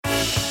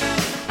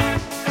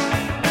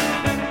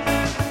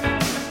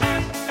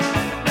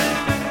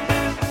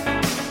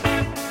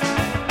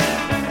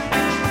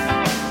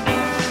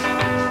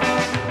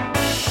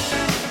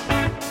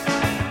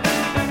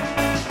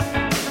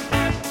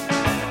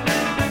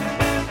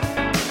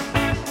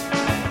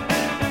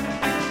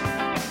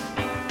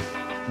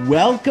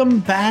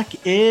Welcome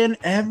back in,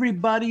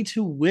 everybody,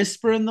 to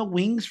Whisper in the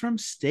Wings from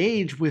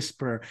Stage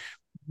Whisper.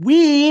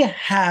 We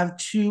have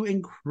two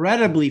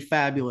incredibly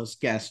fabulous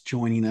guests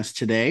joining us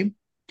today.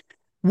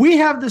 We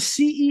have the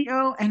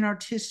CEO and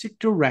artistic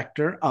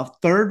director of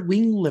Third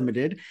Wing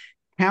Limited,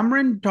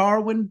 Cameron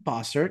Darwin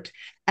Bossert,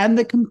 and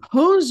the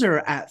composer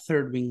at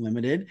Third Wing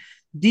Limited,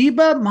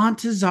 Deba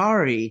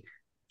Montazari,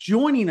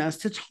 joining us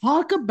to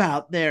talk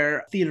about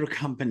their theater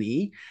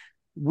company.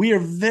 We are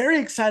very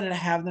excited to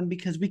have them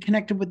because we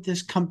connected with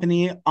this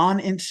company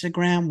on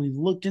Instagram. We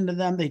looked into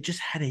them. They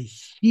just had a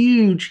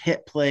huge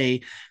hit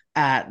play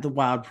at the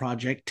Wild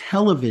Project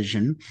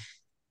television.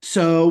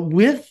 So,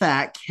 with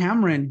that,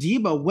 Cameron,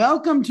 Deba,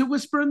 welcome to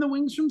Whisper in the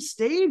Wings from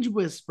Stage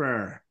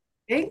Whisper.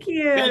 Thank Thank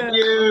you.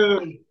 you.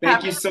 Thank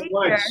Happy you to so be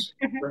much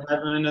here. for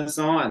having us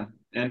on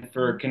and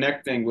for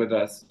connecting with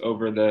us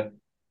for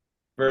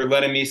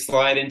letting me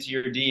slide into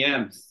your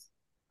DMs.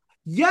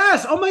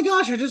 Yes. Oh my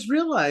gosh, I just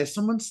realized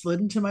someone slid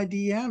into my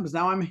DMs.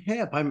 Now I'm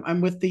hip. I'm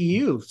with the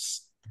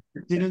youths.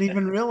 Didn't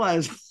even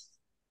realize.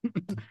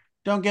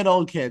 Don't get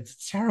old, kids.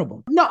 It's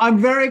terrible. No, I'm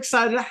very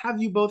excited to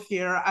have you both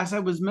here. As I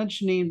was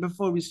mentioning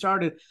before we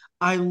started,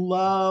 I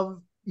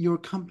love your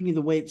company,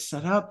 the way it's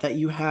set up, that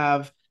you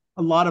have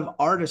a lot of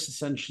artists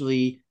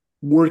essentially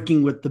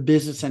working with the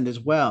business end as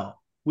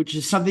well, which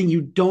is something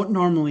you don't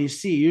normally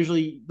see.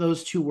 Usually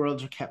those two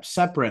worlds are kept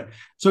separate.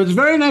 So it's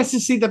very nice to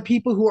see the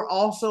people who are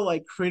also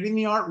like creating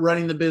the art,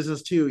 running the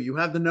business too. You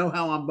have the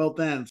know-how on both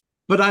ends.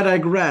 But I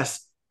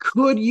digress.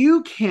 Could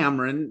you,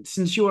 Cameron,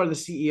 since you are the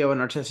CEO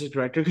and artistic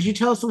director, could you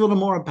tell us a little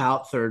more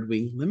about Third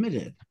Wing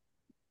Limited?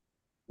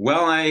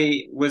 Well,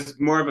 I was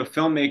more of a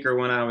filmmaker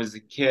when I was a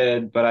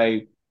kid, but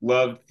I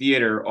loved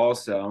theater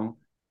also.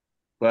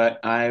 But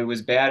I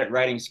was bad at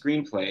writing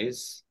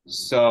screenplays.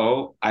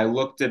 So I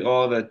looked at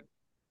all the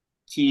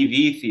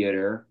TV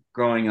theater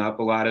growing up,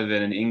 a lot of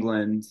it in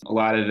England, a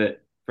lot of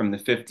it from the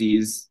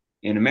 50s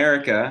in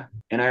America.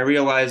 And I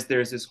realized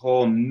there's this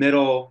whole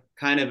middle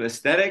kind of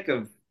aesthetic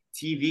of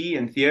TV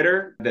and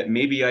theater that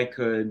maybe I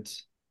could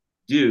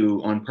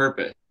do on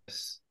purpose.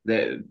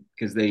 That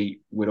because they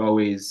would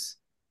always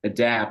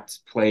adapt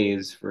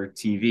plays for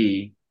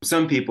TV.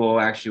 Some people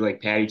actually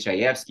like Patty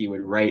Chayefsky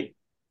would write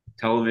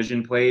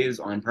television plays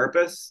on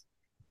purpose.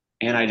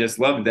 And I just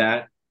loved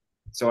that.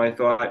 So I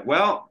thought,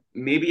 well,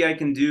 maybe I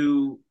can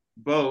do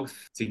both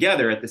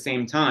together at the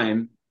same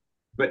time,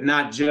 but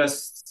not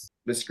just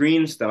the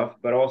screen stuff,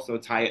 but also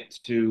tie it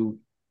to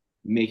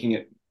making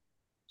it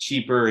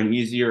cheaper and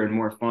easier and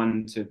more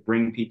fun to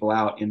bring people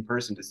out in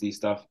person to see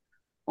stuff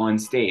on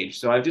stage.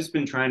 So I've just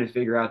been trying to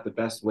figure out the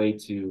best way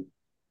to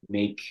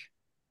make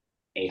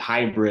a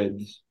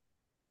hybrid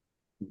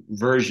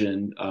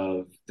version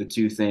of the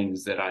two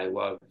things that I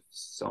love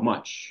so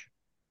much.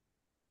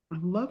 I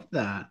love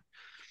that.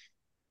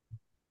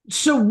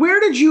 So,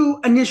 where did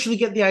you initially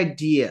get the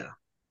idea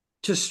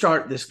to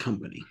start this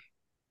company?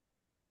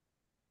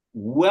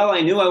 Well,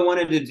 I knew I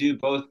wanted to do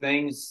both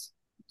things,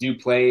 do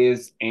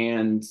plays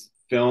and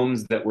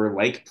films that were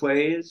like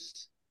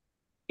plays.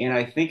 And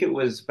I think it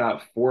was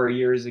about 4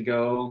 years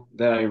ago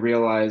that I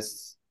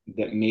realized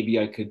that maybe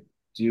I could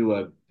do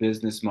a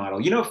business model.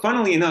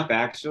 Funnily enough,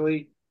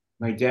 actually,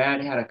 my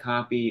dad had a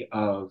copy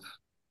of,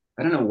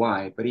 I don't know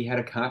why, but he had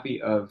a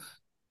copy of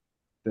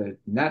the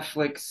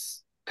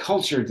Netflix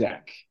Culture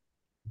Deck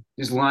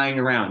just lying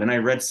around. And I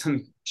read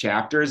some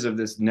chapters of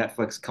this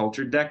Netflix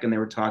Culture Deck, and they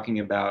were talking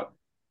about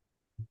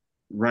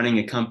running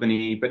a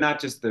company, but not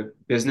just the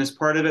business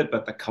part of it,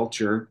 but the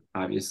culture,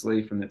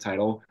 obviously, from the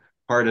title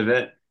part of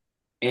it,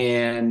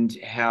 and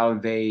how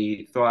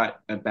they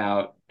thought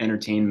about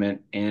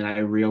entertainment. And I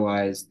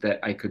realized that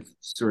I could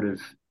sort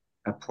of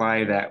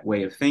apply that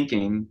way of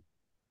thinking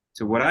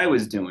to what I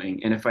was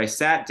doing. And if I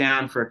sat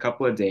down for a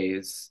couple of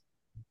days,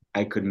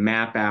 I could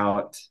map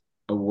out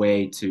a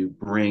way to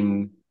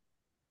bring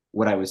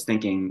what I was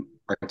thinking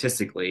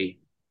artistically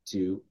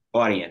to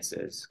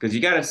audiences. Because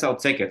you got to sell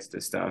tickets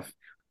to stuff,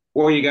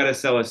 or you got to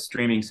sell a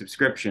streaming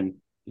subscription,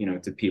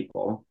 to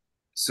people.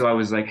 So I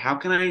was like, how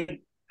can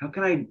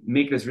I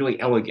make this really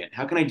elegant?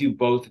 How can I do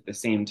both at the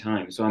same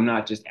time? So I'm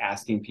not just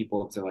asking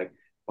people to like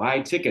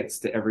buy tickets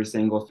to every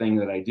single thing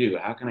that I do.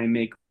 How can I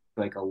make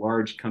like a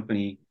large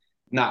company,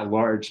 not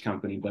large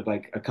company, but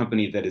like a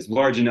company that is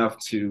large enough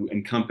to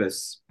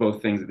encompass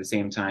both things at the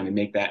same time and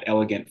make that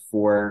elegant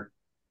for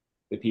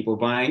the people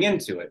buying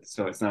into it.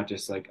 So it's not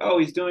just like, oh,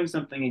 he's doing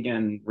something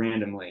again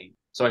randomly.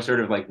 So I sort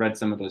of like read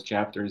some of those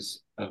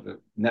chapters of the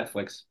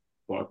Netflix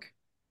book.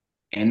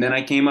 And then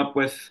I came up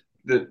with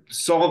the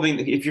solving.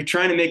 If you're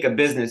trying to make a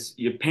business,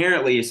 you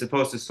apparently you're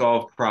supposed to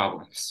solve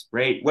problems,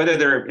 right? Whether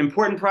they're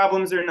important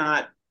problems or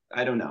not,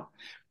 I don't know.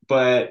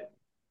 But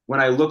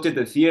when I looked at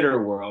the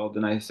theater world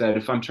and I said,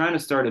 if I'm trying to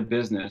start a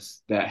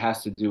business that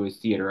has to do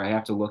with theater, I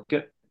have to look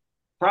at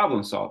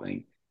problem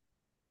solving.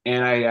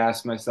 And I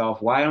asked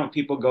myself, why don't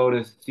people go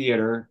to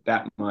theater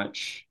that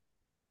much?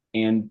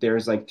 And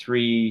there's like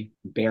three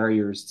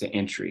barriers to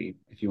entry,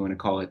 if you want to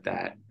call it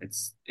that.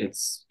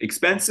 It's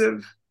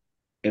expensive,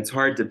 it's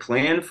hard to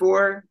plan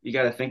for. You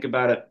got to think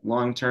about it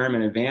long term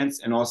in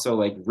advance, and also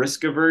like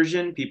risk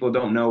aversion. People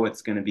don't know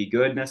what's going to be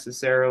good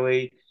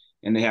necessarily,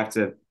 and they have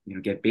to,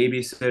 get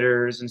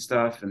babysitters and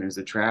stuff, and there's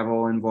the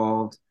travel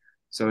involved.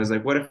 So I was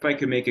like, what if I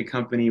could make a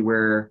company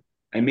where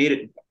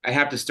I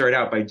have to start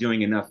out by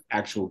doing enough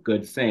actual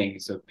good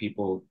things so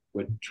people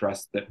would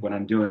trust that what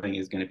I'm doing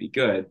is going to be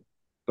good.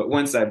 But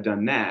once I've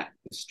done that,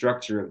 the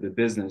structure of the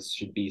business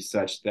should be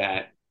such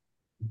that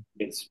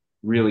it's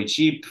really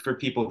cheap for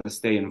people to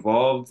stay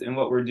involved in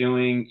what we're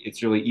doing.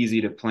 It's really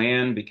easy to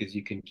plan because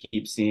you can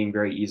keep seeing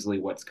very easily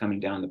what's coming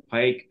down the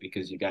pike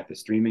because you got the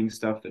streaming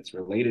stuff that's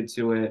related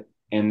to it.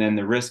 And then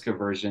the risk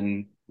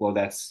aversion, well,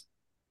 that's,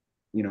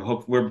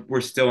 hope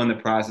we're still in the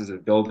process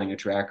of building a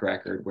track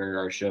record where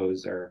our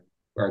shows are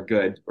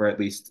good, or at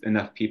least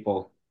enough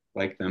people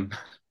like them.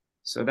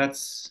 So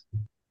that's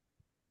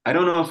I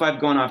don't know if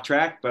I've gone off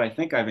track, but I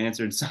think I've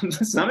answered some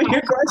of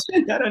your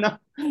questions. I don't know.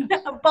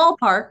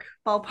 Ballpark,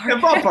 The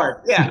ballpark.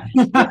 ballpark, yeah.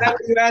 Is that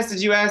what you asked?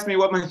 Did you ask me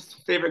what my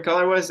favorite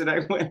color was? Did I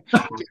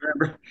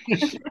remember?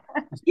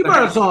 You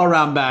brought us all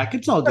around back.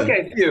 It's all good.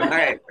 Okay, phew. All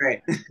right,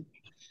 great.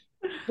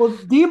 Well,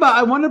 Deba,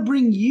 I want to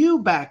bring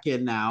you back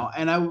in now,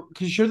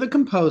 because you're the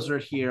composer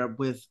here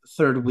with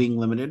Third Wing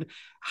Limited.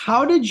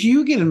 How did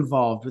you get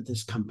involved with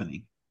this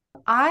company?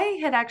 I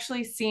had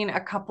actually seen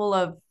a couple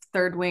of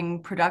Third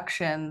Wing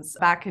productions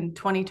back in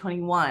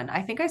 2021.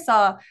 I think I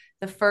saw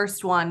the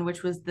first one,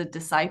 which was The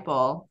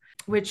Disciple,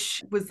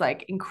 which was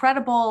like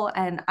incredible.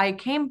 And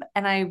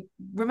I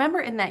remember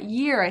in that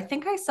year, I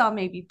think I saw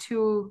maybe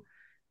two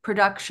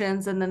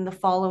productions and then the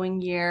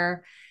following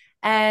year.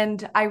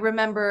 And I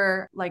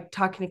remember like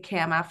talking to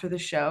Cam after the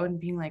show and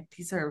being like,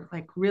 these are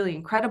like really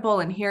incredible,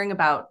 and hearing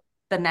about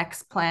the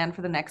next plan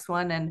for the next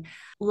one. And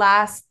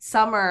last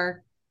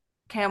summer,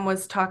 Cam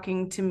was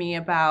talking to me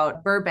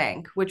about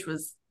Burbank, which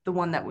was the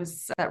one that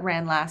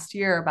ran last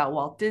year about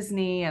Walt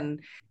Disney, and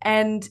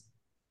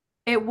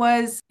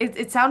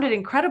it sounded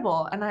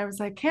incredible. And I was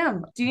like,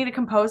 Cam, do you need a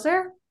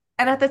composer?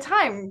 And at the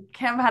time,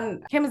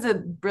 Cam is a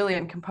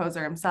brilliant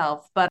composer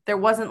himself, but there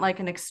wasn't like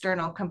an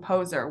external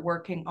composer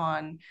working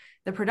on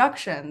the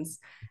productions.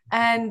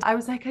 And I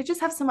was like, I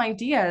just have some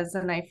ideas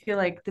and I feel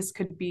like this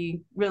could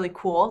be really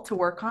cool to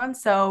work on.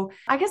 So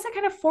I guess I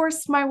kind of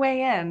forced my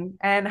way in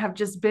and have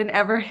just been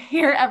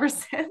here ever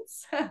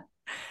since.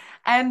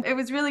 And it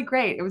was really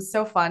great. It was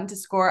so fun to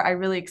score. I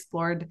really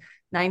explored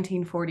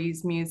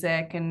 1940s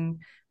music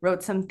and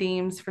wrote some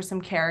themes for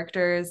some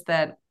characters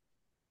that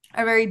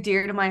are very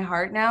dear to my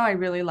heart now. I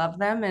really love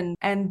them.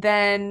 And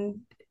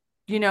then,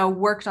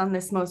 worked on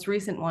this most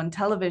recent one,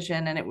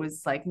 Television, and it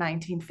was like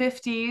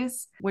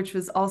 1950s, which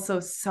was also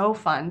so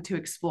fun to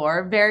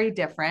explore. Very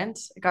different.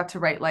 I got to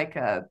write like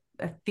a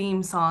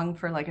theme song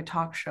for like a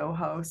talk show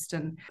host.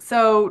 And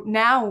so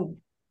now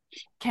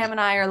Cam and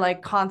I are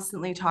like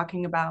constantly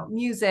talking about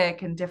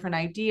music and different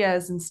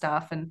ideas and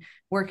stuff, and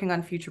working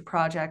on future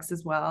projects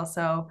as well.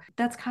 So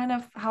that's kind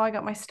of how I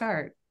got my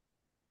start.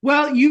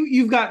 Well,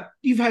 you've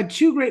had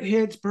two great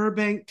hits,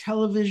 Burbank,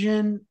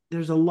 Television.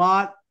 There's a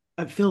lot.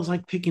 It feels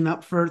like picking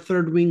up for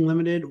Third Wing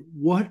Limited.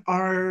 What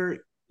are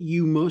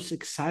you most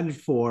excited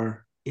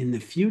for in the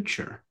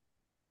future?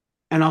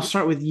 And I'll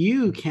start with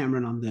you,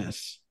 Cameron, on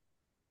this.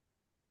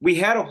 We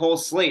had a whole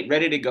slate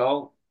ready to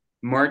go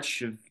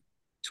March of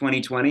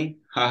 2020.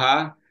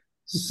 Haha.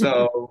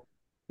 So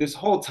this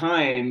whole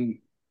time,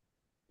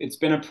 it's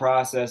been a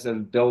process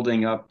of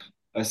building up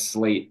a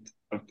slate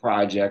of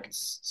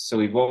projects. So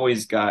we've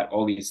always got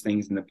all these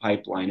things in the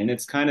pipeline, and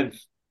it's kind of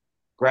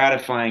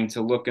gratifying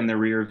to look in the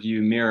rear view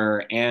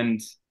mirror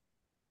and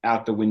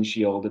out the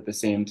windshield at the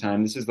same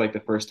time. This is like the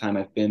first time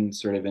I've been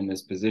sort of in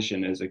this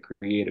position as a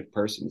creative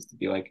person, is to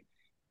be like,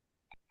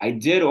 I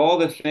did all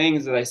the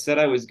things that I said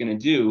I was going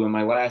to do in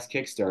my last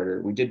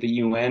Kickstarter. We did the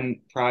UN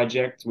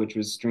project, which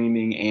was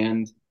streaming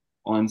and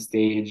on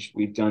stage.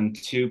 We've done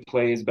two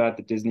plays about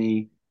the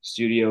Disney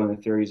studio in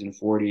the 30s and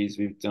 40s.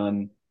 We've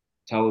done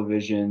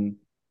television.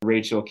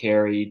 Rachel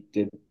Carey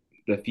did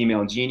The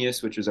Female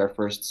Genius, which was our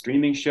first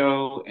streaming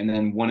show. And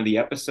then one of the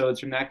episodes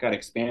from that got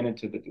expanded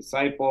to The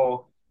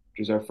Disciple, which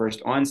was our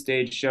first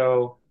onstage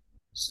show.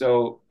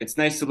 So it's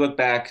nice to look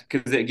back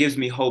because it gives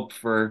me hope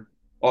for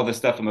all the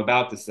stuff I'm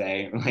about to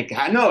say. I'm like,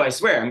 I know, I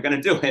swear, I'm going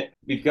to do it.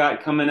 We've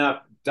got coming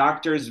up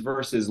Doctors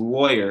versus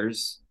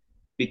Lawyers,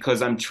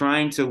 because I'm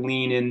trying to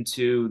lean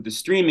into the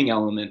streaming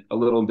element a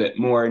little bit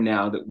more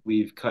now that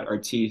we've cut our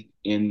teeth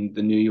in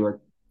the New York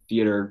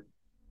theater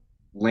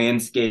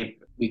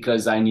landscape,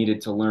 because I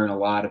needed to learn a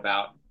lot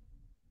about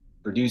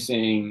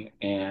producing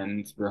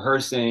and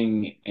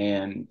rehearsing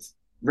and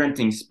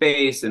renting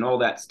space and all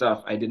that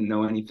stuff I didn't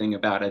know anything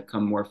about. I've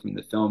come more from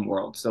the film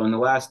world. So in the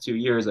last 2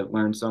 years, I've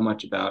learned so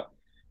much about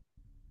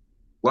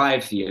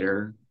live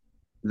theater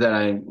that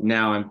I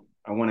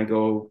want to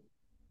go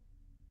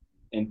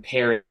and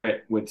pair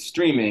it with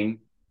streaming.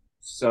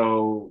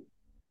 So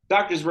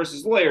Doctors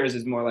versus Lawyers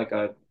is more like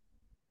a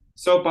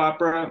soap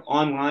opera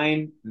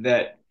online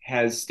that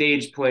has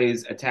stage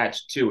plays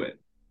attached to it,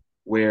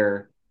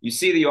 where you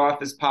see the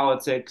office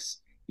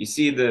politics, you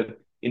see the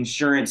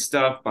insurance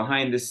stuff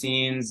behind the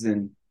scenes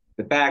and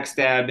the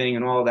backstabbing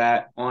and all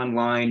that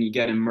online. You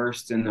get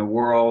immersed in the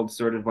world,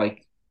 sort of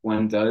like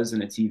one does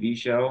in a TV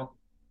show.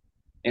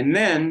 And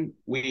then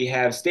we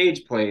have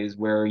stage plays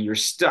where you're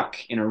stuck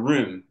in a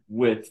room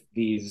with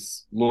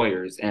these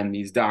lawyers and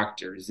these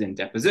doctors in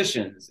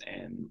depositions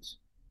and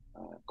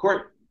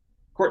court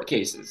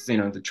cases,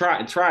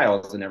 the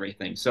trials and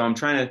everything. So I'm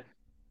trying to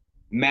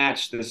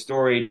match the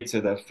story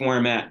to the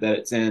format that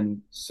it's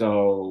in.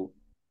 So,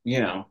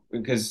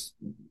 because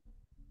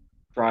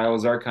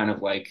trials are kind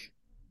of like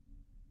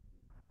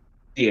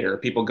theater.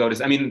 People go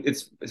to, I mean,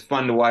 it's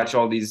fun to watch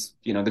all these,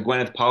 the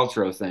Gwyneth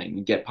Paltrow thing.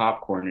 You get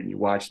popcorn and you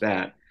watch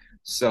that.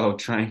 So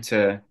trying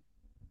to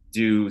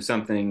do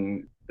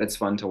something that's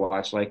fun to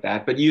watch like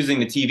that, but using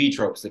the TV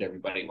tropes that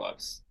everybody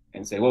loves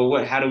and say,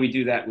 well, how do we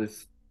do that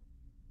with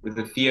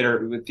with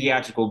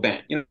theatrical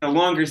bent?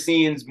 Longer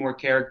scenes, more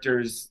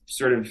characters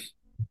sort of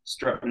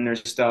strutting their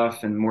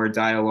stuff and more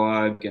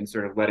dialogue and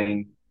sort of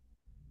letting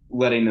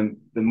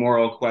the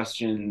moral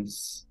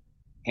questions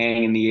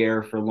hang in the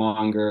air for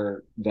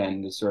longer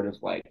than the sort of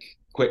like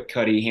quick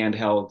cutty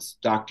handheld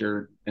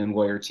doctor and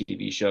lawyer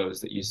TV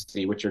shows that you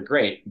see, which are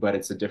great, but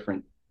it's a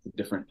different.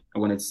 I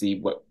want to see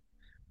what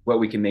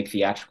we can make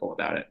theatrical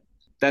about it.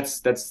 That's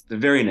the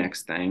very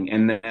next thing.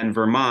 And then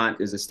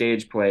Vermont is a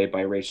stage play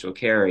by Rachel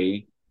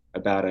Carey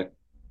about a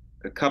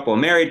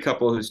married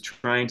couple who's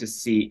trying to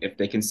see if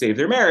they can save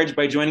their marriage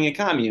by joining a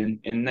commune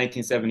in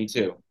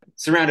 1972,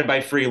 surrounded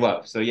by free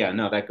love. So yeah,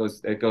 no, that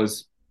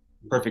goes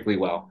perfectly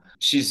well.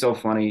 She's so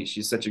funny.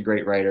 She's such a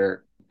great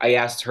writer. I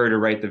asked her to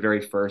write the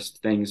very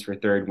first things for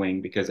Third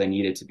Wing because I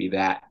needed to be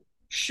that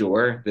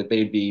sure that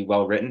they'd be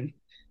well written.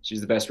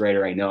 She's the best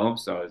writer I know.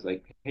 So I was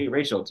like, hey,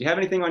 Rachel, do you have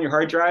anything on your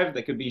hard drive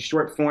that could be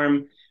short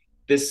form,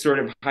 this sort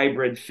of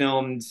hybrid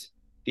filmed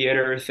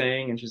theater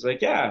thing? And she's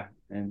like, yeah.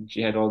 And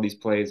she had all these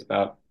plays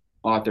about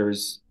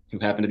authors who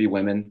happen to be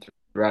women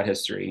throughout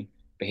history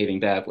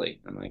behaving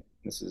badly. I'm like,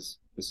 this is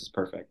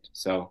perfect.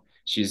 So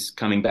she's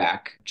coming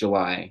back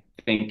July.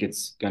 I think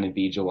it's going to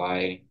be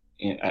July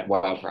at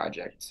Wild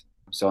Project.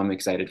 So I'm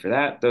excited for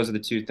that. Those are the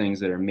two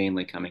things that are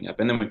mainly coming up.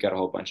 And then we've got a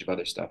whole bunch of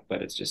other stuff,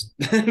 but it's just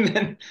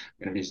going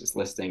to be just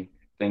listing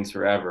things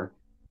forever.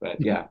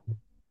 But yeah.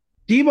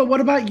 Diva,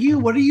 what about you?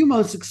 What are you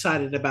most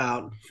excited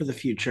about for the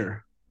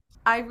future?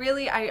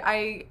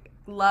 I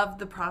love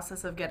the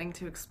process of getting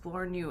to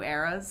explore new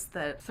eras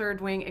that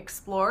Third Wing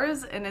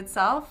explores in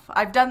itself.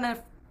 I've done the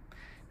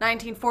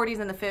 1940s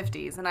and the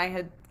 50s,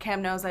 and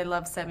Cam knows I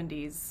love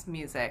 70s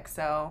music,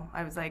 so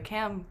I was like,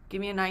 Cam, give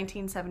me a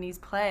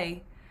 1970s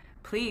play,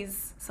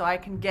 please, so I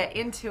can get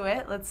into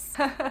it. Let's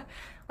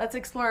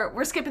explore.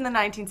 We're skipping the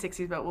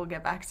 1960s, but we'll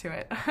get back to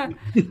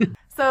it.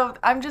 So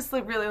I'm just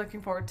really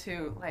looking forward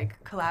to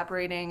like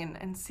collaborating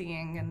and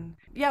seeing, and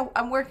yeah,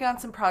 I'm working on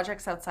some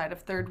projects outside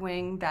of Third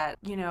Wing that,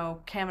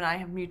 Cam and I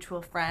have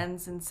mutual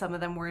friends, and some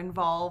of them were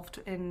involved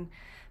in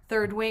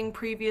Third Wing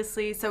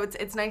previously. So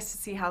it's nice to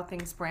see how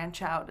things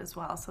branch out as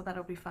well. So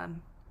that'll be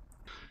fun.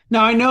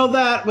 Now, I know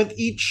that with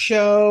each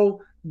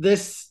show,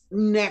 this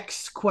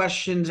next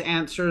question's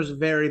answers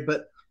vary,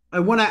 but I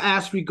want to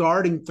ask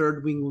regarding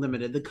Third Wing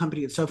Limited, the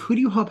company itself, who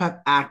do you hope have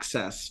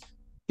access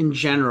in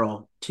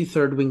general to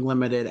Third Wing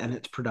Limited and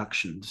its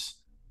productions?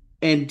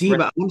 And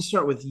Diva, I want to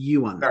start with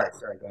you on that.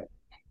 Sorry, go ahead.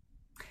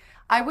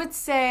 I would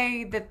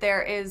say that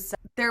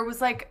there was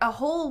like a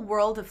whole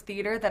world of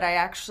theater that I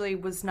actually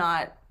was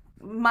not.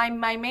 My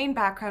main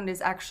background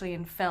is actually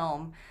in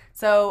film.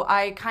 So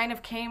I kind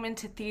of came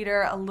into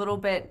theater a little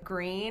bit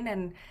green,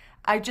 and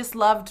I just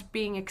loved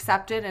being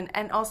accepted,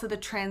 and also the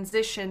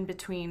transition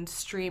between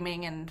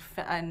streaming and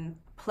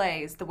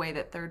plays, the way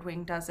that Third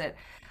Wing does it,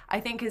 I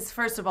think is,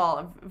 first of all,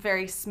 a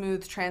very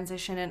smooth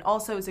transition, and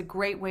also is a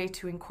great way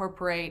to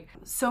incorporate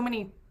so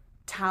many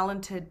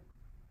talented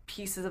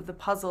pieces of the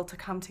puzzle to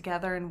come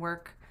together and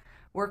work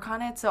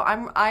on it. So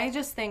I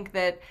just think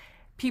that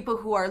people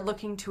who are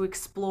looking to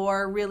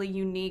explore really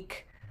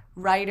unique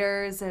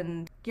writers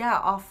and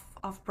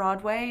off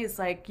Broadway is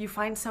like, you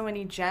find so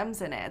many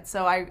gems in it.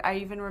 So I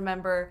even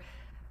remember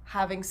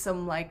having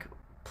some like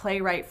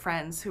playwright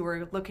friends who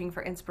were looking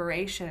for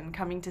inspiration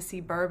coming to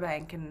see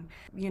Burbank, and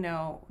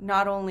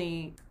not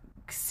only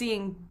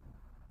seeing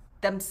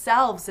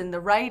themselves in the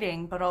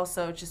writing but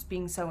also just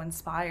being so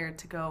inspired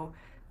to go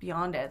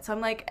beyond it. So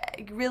I'm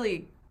like,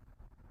 really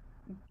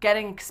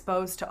getting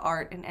exposed to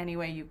art in any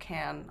way you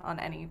can on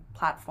any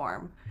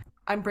platform.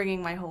 I'm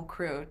bringing my whole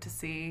crew to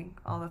see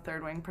all the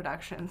Third Wing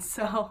productions.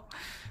 So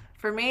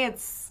for me,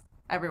 it's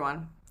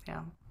everyone.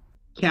 Yeah.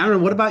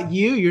 Cameron, what about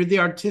you? You're the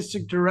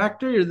artistic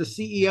director, you're the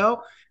CEO.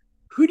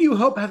 Who do you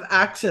hope have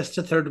access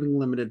to Third Wing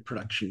Limited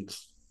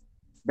productions?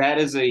 That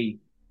is a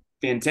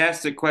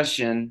fantastic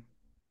question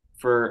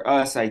for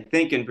us, I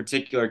think, in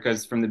particular,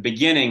 because from the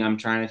beginning, I'm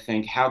trying to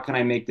think, how can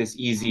I make this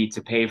easy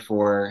to pay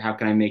for? How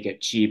can I make it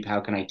cheap? How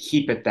can I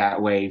keep it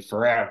that way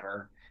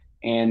forever?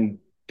 And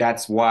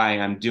that's why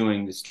I'm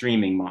doing the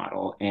streaming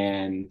model.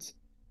 And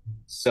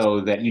so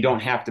that you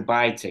don't have to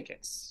buy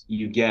tickets.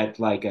 You get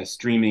like a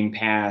streaming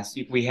pass.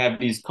 We have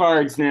these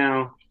cards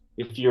now.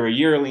 if you're a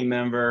yearly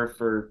member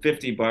for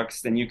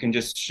 $50, then you can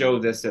just show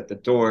this at the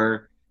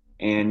door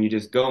and you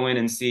just go in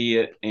and see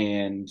it.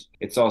 And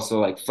it's also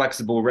like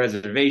flexible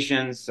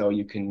reservations, so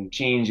you can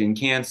change and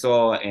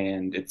cancel,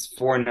 and it's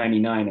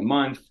 $4.99 a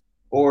month,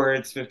 or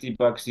it's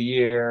 $50 a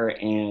year,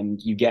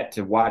 and you get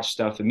to watch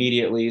stuff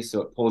immediately,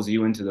 so it pulls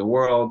you into the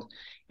world.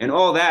 And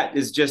all that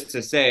is just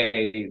to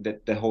say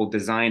that the whole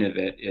design of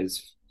it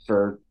is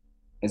for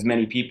as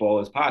many people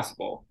as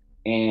possible.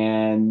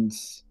 And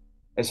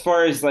as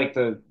far as like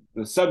the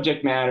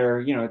subject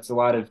matter, it's a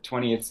lot of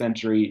 20th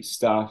century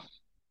stuff,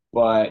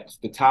 but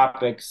the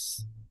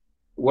topics,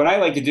 what I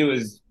like to do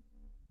is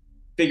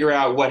figure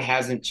out what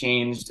hasn't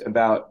changed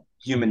about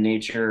human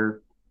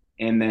nature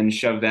and then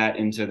shove that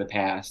into the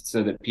past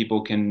so that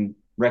people can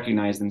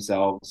recognize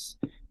themselves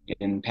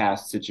in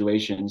past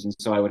situations. And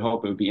so I would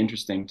hope it would be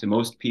interesting to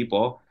most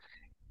people.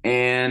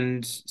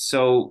 And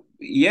so,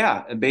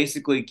 yeah,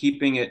 basically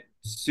keeping it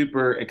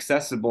super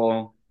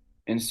accessible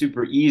and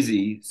super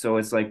easy. So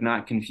it's like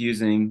not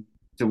confusing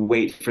to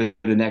wait for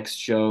the next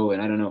show.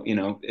 And I don't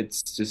know,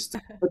 it's just,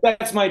 but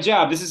that's my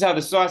job. This is how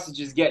the sausage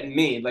is getting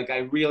made. Like I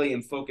really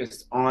am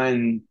focused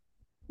on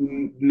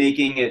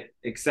making it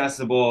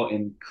accessible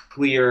and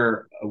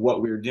clear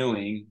what we're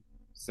doing.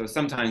 So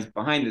sometimes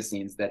behind the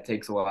scenes, that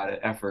takes a lot of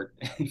effort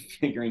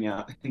figuring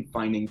out and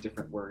finding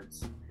different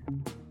words.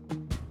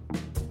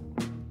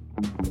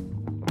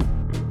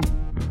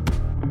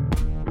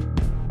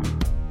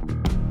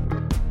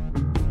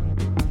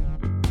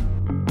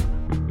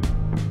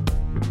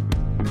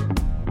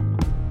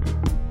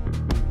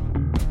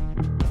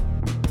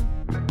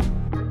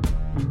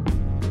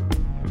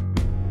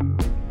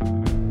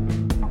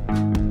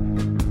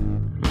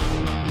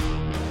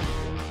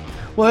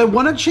 Well, I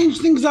want to change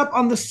things up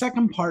on the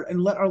second part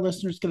and let our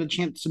listeners get a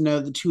chance to know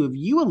the two of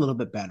you a little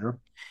bit better.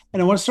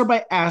 And I want to start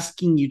by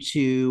asking you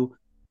two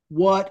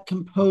what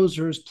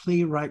composers,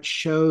 playwrights,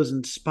 shows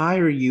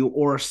inspire you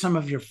or some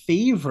of your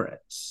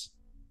favorites.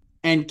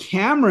 And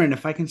Cameron,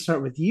 if I can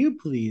start with you,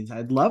 please.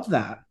 I'd love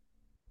that.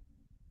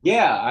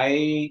 Yeah,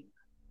 I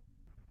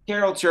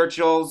Carol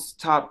Churchill's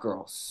Top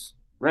Girls,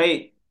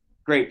 right?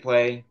 Great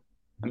play.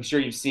 I'm sure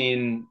you've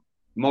seen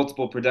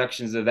multiple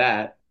productions of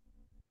that.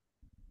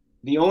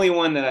 The only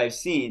one that I've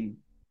seen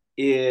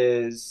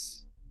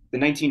is the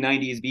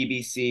 1990s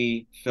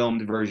BBC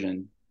filmed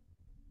version,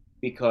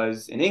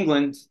 because in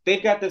England,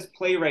 they've got this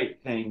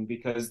playwright thing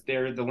because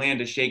they're the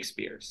land of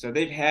Shakespeare. So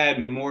they've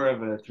had more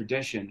of a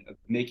tradition of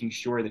making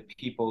sure that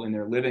people in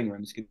their living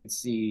rooms could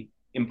see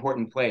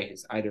important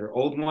plays, either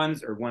old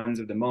ones or ones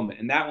of the moment.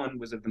 And that one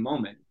was of the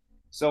moment.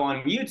 So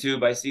on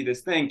YouTube, I see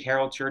this thing,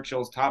 Carol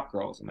Churchill's Top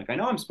Girls. I'm like, I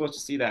know I'm supposed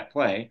to see that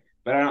play,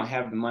 but I don't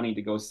have the money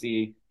to go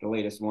see the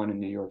latest one in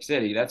New York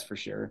City, that's for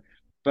sure.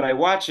 But I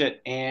watch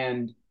it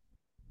and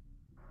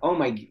oh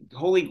my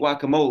holy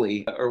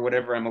guacamole, or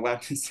whatever I'm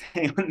allowed to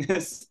say on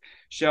this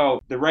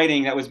show. The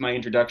writing, that was my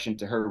introduction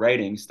to her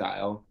writing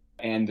style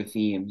and the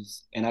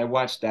themes. And I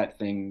watched that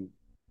thing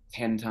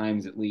 10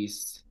 times at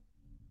least.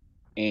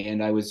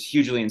 And I was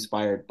hugely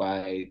inspired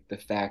by the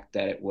fact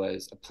that it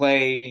was a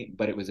play,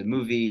 but it was a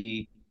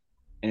movie,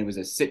 and it was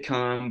a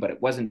sitcom, but it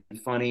wasn't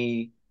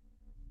funny,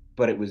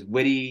 but it was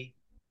witty.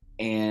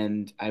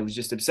 And I was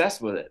just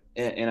obsessed with it.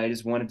 And I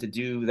just wanted to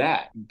do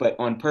that, but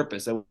on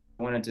purpose. I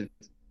wanted to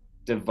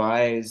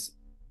devise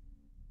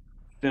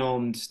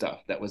filmed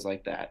stuff that was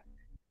like that.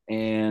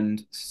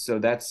 And so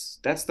that's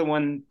the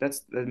one,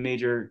 that's the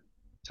major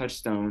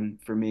touchstone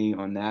for me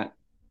on that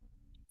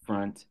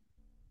front.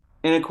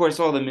 And of course,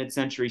 all the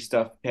mid-century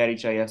stuff, Paddy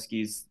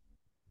Chayefsky's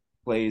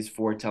plays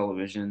for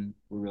television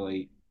were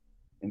really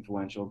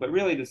influential. But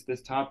really,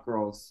 this Top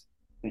Girls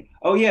thing.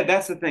 Oh yeah,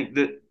 that's the thing.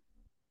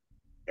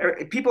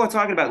 People are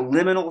talking about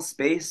liminal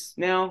space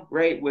now,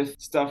 right? With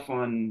stuff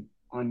on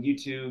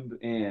YouTube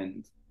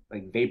and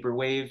like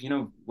vaporwave. You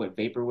know what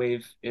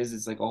vaporwave is?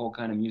 It's like a whole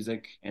kind of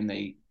music, and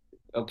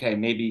okay,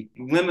 maybe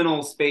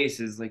liminal space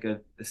is like a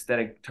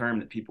aesthetic term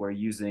that people are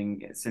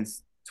using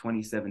since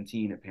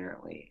 2017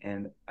 apparently,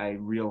 and I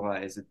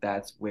realize that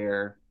that's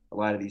where a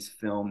lot of these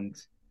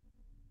filmed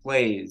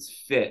plays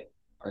fit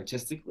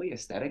artistically,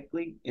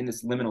 aesthetically, in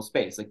this liminal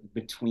space, like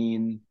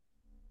between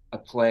a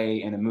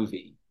play and a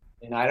movie.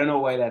 And I don't know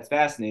why that's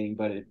fascinating,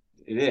 but it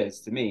is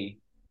to me.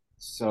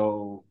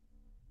 So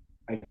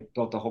I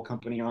built the whole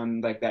company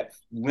on like that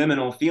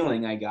liminal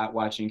feeling I got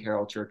watching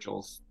Carol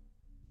Churchill's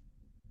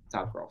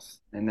Top Girls.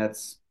 And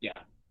that's, yeah,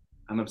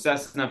 I'm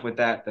obsessed enough with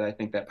that I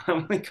think that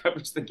probably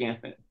covers the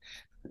gamut.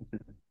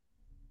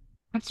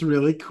 That's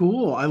really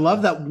cool. I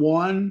love that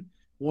one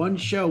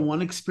show,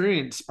 one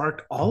experience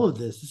sparked all of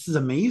this. This is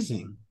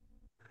amazing.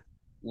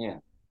 Yeah.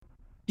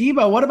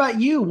 Deba, what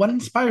about you? What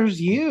inspires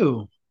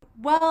you?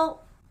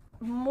 Well,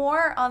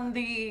 more on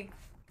the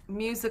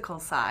musical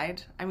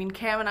side. I mean,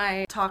 Cam and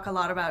I talk a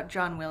lot about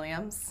John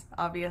Williams,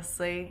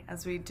 obviously,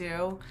 as we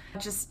do.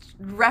 Just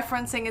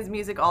referencing his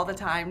music all the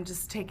time,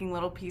 just taking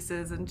little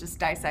pieces and just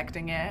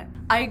dissecting it.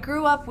 I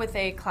grew up with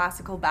a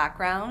classical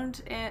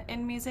background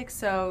in music,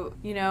 so,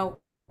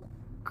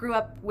 grew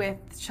up with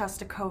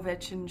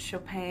Shostakovich and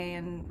Chopin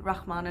and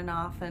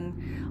Rachmaninoff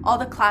and all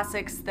the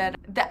classics that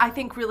I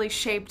think really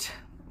shaped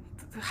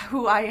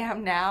who I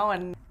am now.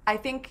 And I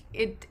think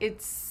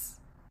it's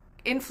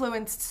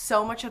influenced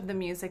so much of the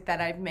music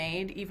that I've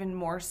made, even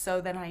more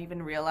so than I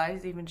even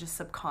realized, even just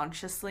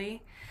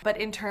subconsciously. But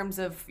in terms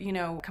of,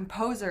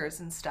 composers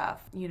and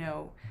stuff,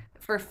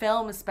 for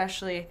film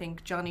especially, I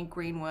think Johnny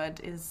Greenwood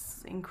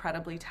is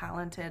incredibly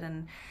talented.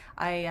 And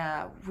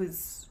I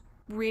was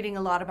reading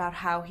a lot about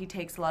how he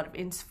takes a lot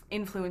of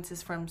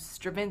influences from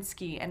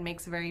Stravinsky and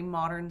makes very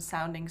modern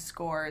sounding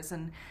scores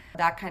and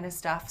that kind of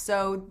stuff.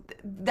 So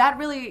that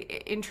really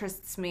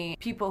interests me.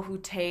 People who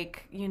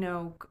take,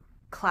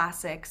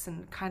 classics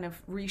and kind of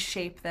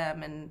reshape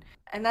them, and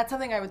that's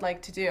something I would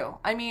like to do.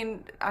 I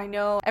mean, I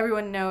know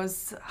everyone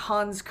knows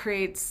Hans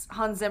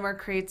Zimmer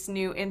creates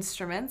new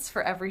instruments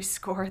for every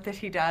score that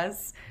he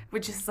does,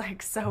 which is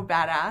like so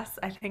badass.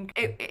 I think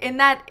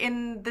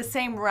in the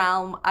same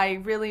realm,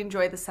 I really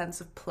enjoy the sense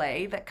of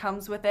play that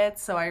comes with it.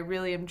 So I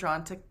really am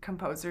drawn to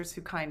composers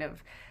who kind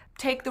of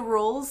take the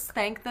rules,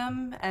 thank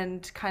them,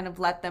 and kind of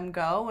let them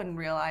go and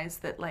realize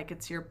that like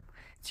it's your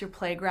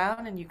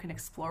playground and you can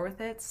explore with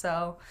it.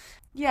 So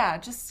yeah,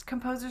 just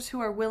composers who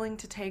are willing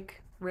to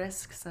take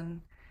risks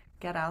and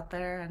get out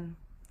there. And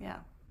yeah.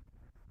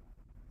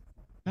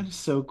 That is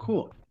so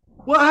cool.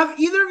 Well, have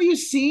either of you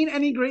seen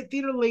any great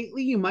theater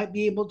lately you might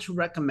be able to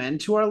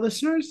recommend to our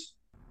listeners?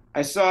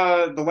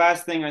 The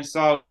last thing I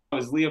saw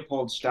was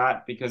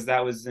Leopoldstadt because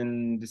that was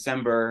in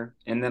December,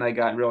 and then I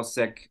got real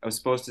sick. I was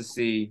supposed to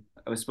see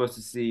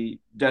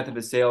Death of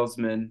a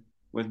Salesman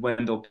with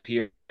Wendell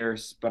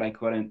Pierce, but I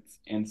couldn't.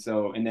 And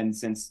then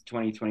since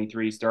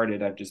 2023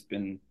 started, I've just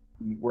been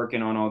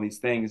working on all these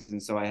things,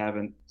 and so I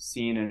haven't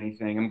seen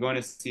anything. I'm going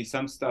to see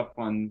some stuff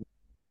on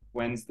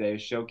Wednesday, a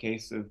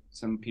showcase of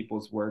some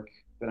people's work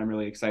that I'm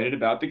really excited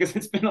about because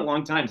it's been a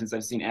long time since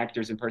I've seen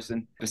actors in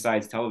person,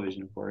 besides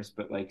television, of course,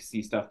 but like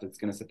see stuff that's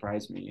going to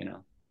surprise me.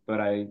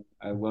 But I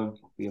love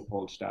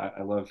Leopoldstadt.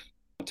 I love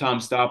Tom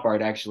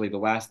Stoppard. Actually, the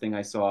last thing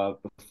I saw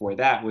before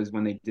that was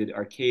when they did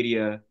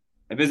Arcadia.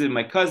 I visited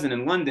my cousin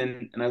in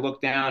London, and I look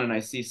down and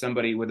I see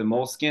somebody with a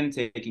moleskin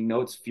taking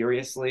notes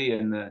furiously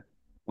in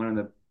one of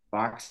the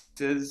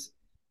boxes.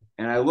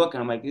 And I look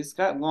and I'm like, he's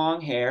got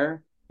long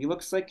hair. He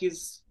looks like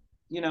he's,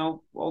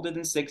 older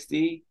than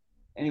 60,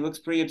 and he looks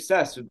pretty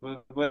obsessed with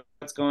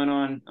what's going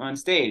on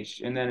stage.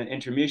 And then at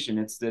intermission,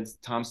 it's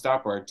Tom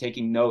Stoppard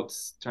taking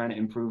notes, trying to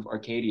improve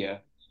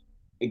Arcadia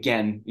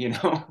again,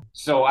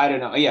 So I don't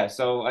know. Yeah,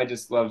 so I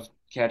just love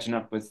catching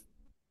up with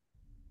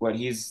what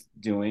he's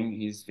doing.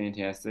 He's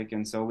fantastic.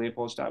 And so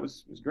Leopoldstadt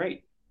was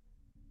great.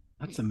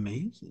 That's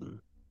amazing.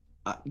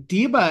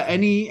 Deba,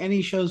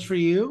 any shows for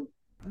you?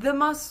 The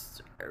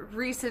most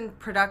recent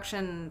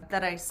production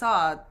that I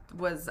saw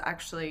was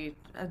actually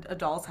a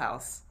Doll's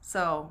House.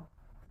 So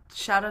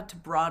shout out to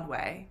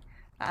Broadway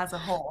as a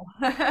whole.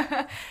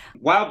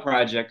 Wild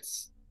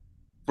Project's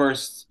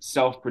first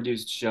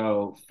self-produced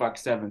show, Fuck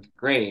Seventh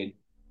Grade,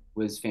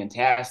 was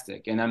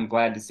fantastic. And I'm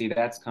glad to see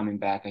that's coming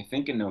back, I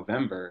think in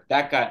November.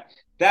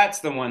 That's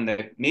the one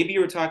that maybe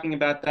you were talking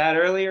about that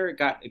earlier. It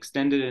got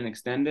extended and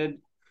extended.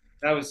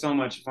 That was so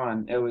much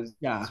fun. It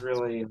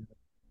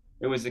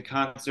was a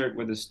concert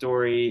with a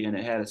story, and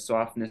it had a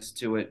softness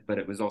to it, but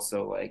it was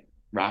also like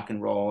rock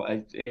and roll.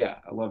 I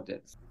loved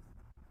it.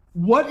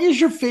 What is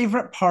your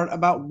favorite part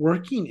about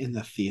working in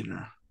the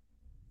theater?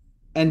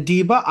 And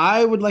Deba,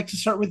 I would like to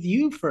start with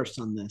you first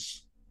on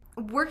this.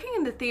 Working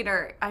in the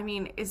theater, I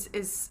mean,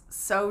 is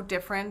so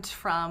different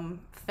from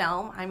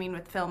film. I mean,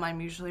 with film,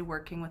 I'm usually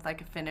working with like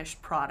a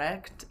finished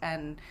product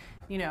and,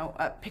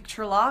 a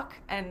picture lock.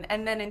 And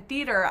then in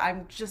theater,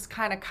 I'm just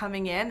kind of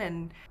coming in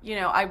and,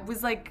 I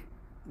was like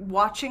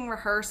watching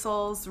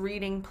rehearsals,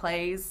 reading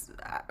plays,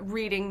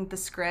 reading the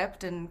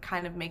script and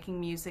kind of making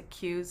music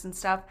cues and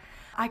stuff.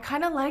 I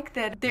kind of like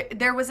that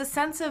there was a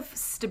sense of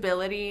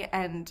stability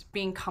and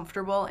being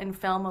comfortable in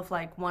film of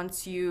like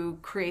once you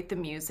create the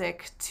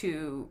music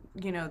to,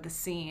 the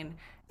scene,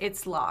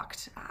 it's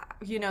locked.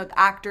 The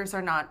actors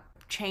are not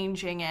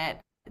changing it.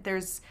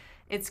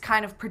 It's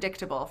kind of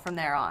predictable from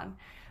there on.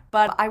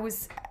 But I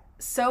was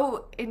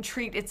so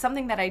intrigued. It's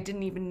something that I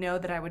didn't even know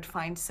that I would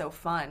find so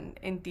fun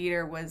in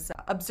theater was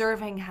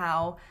observing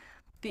how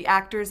the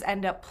actors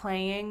end up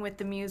playing with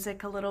the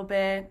music a little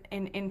bit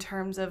in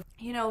terms of,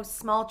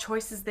 small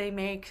choices they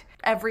make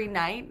every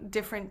night,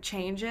 different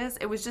changes.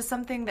 It was just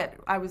something that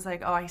I was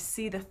like, oh, I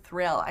see the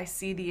thrill. I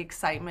see the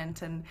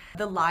excitement and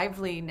the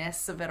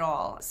liveliness of it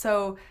all.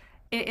 So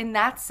in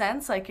that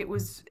sense, like it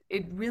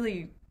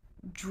really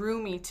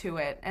drew me to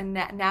it. And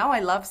now I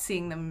love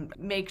seeing them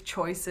make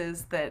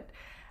choices that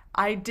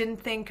I didn't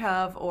think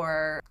of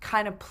or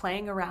kind of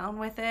playing around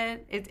with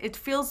it. It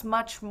feels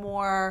much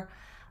more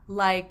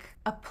like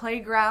a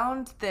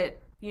playground that,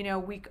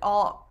 we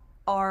all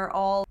are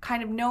all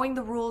kind of knowing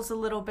the rules a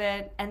little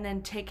bit and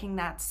then taking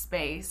that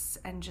space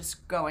and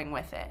just going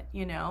with it,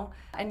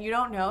 And you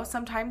don't know,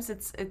 sometimes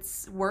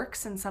it's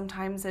works and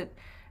sometimes it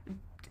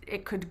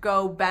could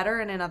go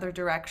better in another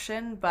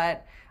direction,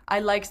 but I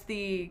liked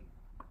the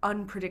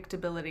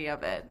unpredictability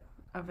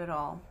of it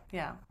all.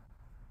 Yeah.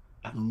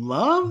 I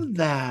love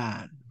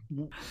that.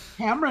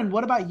 Cameron,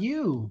 what about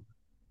you?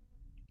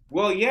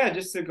 Well, yeah,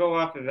 just to go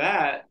off of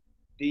that,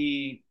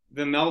 the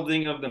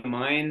melding of the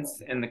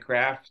minds and the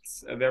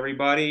crafts of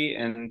everybody,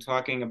 and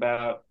talking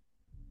about,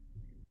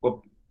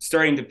 well,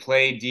 starting to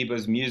play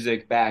Deeba's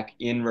music back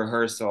in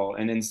rehearsal,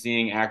 and then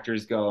seeing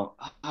actors go,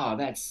 "Oh,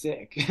 that's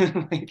sick,"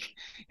 like,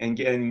 and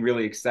getting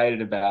really excited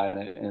about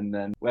it, and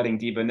then letting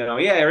Deeba know,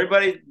 yeah,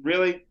 everybody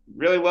really,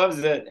 really loves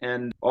it.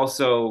 And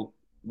also,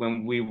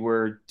 when we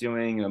were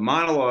doing a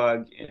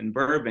monologue in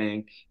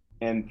Burbank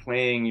and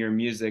playing your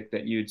music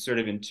that you'd sort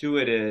of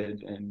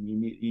intuited, and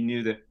you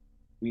knew that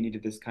we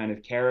needed this kind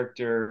of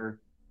character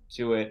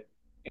to it,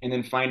 and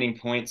then finding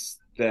points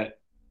that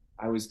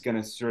I was going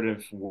to sort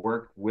of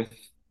work with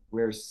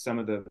where some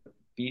of the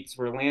beats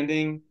were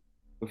landing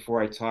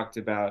before I talked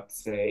about,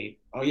 say,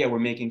 oh yeah, we're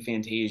making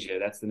Fantasia.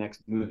 That's the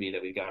next movie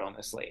that we got on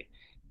the slate.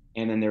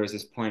 And then there was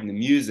this point in the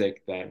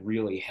music that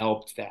really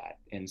helped that.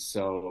 And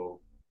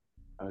so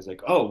I was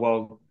like, oh,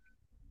 well,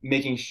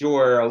 making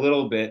sure a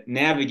little bit,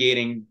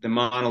 navigating the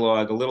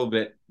monologue a little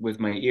bit with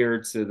my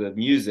ear to the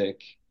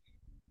music,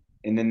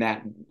 and then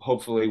that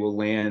hopefully will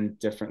land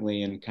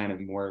differently and kind of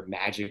more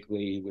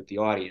magically with the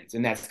audience.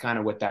 And that's kind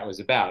of what that was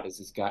about. Is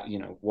this guy,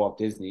 Walt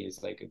Disney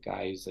is like a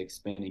guy who's like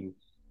spinning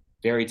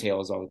fairy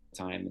tales all the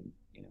time,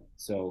 and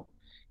so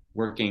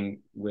working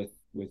with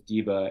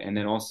Deeba, and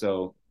then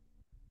also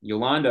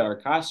Yolanda, our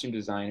costume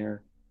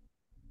designer.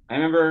 I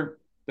remember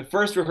the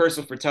first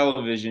rehearsal for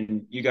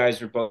television, you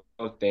guys were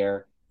both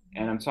there,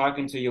 and I'm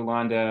talking to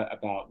Yolanda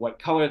about what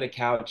color the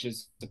couch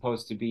is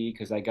supposed to be,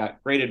 because I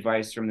got great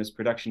advice from this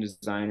production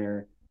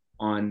designer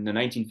on the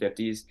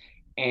 1950s.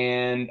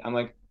 And I'm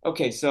like,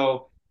 okay,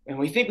 so, and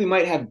we think we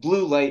might have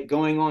blue light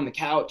going on the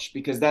couch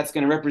because that's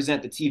going to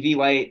represent the TV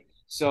light.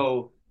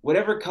 So,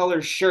 whatever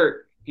color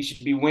shirt he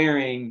should be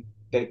wearing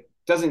that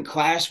doesn't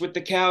clash with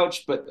the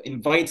couch, but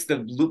invites the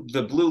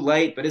blue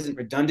light, but isn't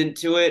redundant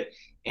to it.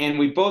 And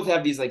we both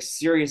have these like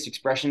serious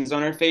expressions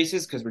on our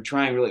faces because we're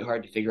trying really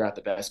hard to figure out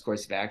the best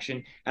course of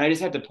action. And I just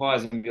had to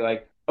pause and be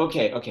like,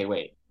 okay,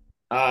 wait.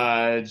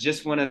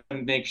 Just want to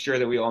make sure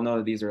that we all know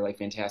that these are like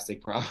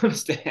fantastic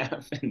problems to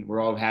have, and we're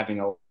all having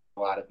a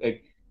lot of.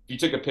 Like, if you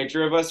took a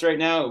picture of us right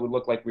now, it would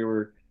look like we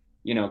were,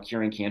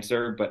 curing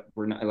cancer, but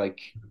we're not. Like,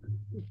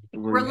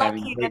 We're we're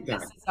having a lucky that great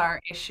this time. is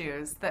our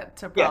issues that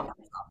to Yeah, problem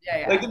solve.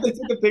 Yeah, like yeah. if they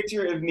took a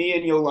picture of me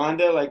and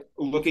Yolanda, like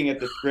looking at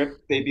the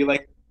script, they'd be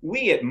like,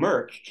 "We at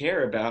Merck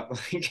care about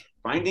like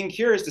finding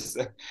cures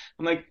to."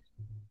 I'm like,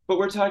 but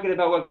we're talking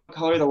about what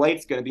color the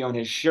light's going to be on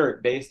his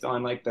shirt based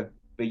on like the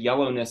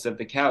yellowness of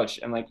the couch.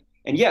 And like,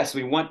 and yes,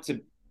 we want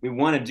to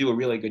do a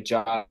really good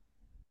job.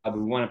 We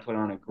want to put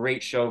on a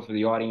great show for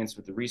the audience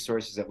with the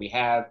resources that we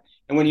have.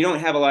 And when you don't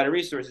have a lot of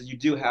resources, you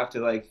do have to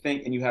like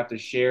think, and you have to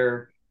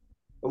share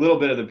a little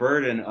bit of the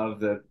burden of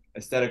the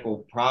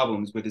aesthetical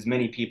problems with as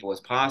many people as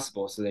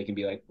possible, so they can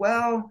be like,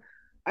 well,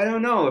 I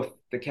don't know if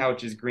the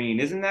couch is green.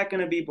 Isn't that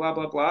going to be blah,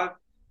 blah, blah?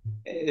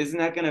 Isn't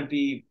that going to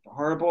be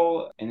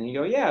horrible? And then you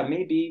go, yeah,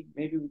 maybe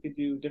we could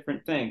do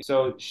different things.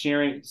 So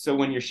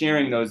when you're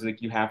sharing those,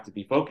 like, you have to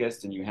be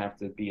focused and you have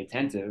to be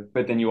attentive,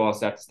 but then you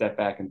also have to step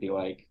back and be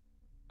like,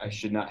 I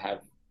should not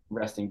have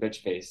resting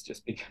bitch face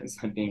just because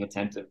I'm being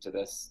attentive to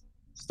this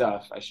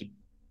stuff. I should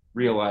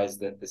realize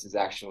that this is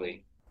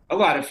actually a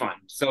lot of fun.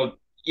 So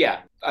yeah,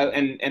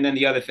 and then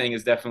the other thing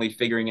is definitely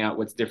figuring out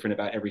what's different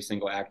about every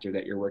single actor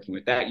that you're working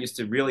with. That used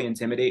to really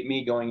intimidate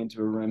me, going into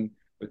a room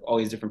with all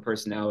these different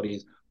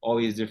personalities, all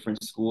these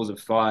different schools of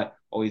thought,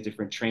 all these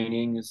different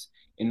trainings.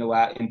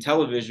 In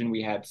television,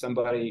 we had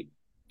somebody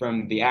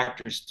from the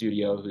Actors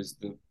Studio who's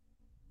the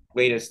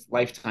latest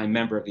lifetime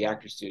member of the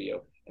Actors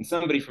Studio, and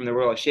somebody from the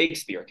Royal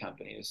Shakespeare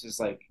Company. This is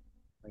like,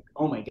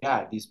 oh my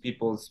God, these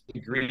people's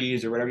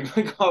degrees or whatever you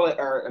want to call it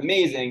are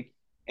amazing.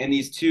 And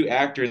these two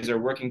actors are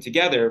working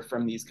together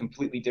from these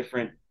completely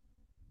different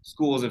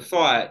schools of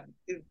thought,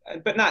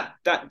 but not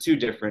too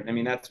different. I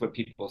mean, that's what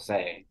people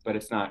say, but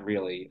it's not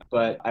really.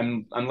 But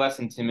I'm less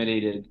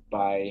intimidated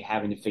by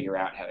having to figure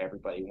out how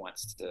everybody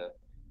wants to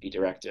be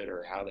directed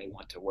or how they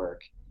want to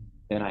work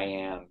than I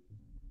am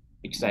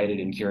excited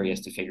and curious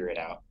to figure it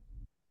out,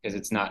 because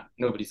it's not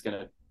nobody's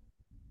gonna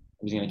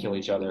kill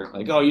each other.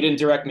 Like, oh, you didn't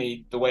direct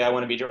me the way I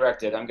want to be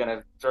directed. I'm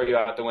gonna throw you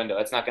out the window.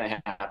 That's not gonna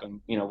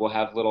happen. We'll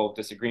have little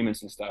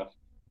disagreements and stuff,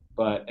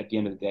 but at the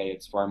end of the day,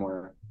 it's far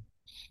more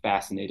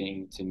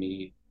fascinating to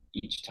me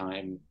each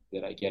time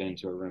that I get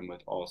into a room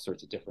with all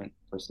sorts of different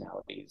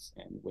personalities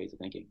and ways of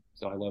thinking.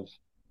 So I love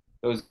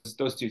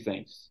those two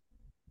things.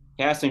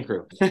 Cast and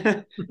crew,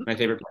 my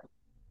favorite part.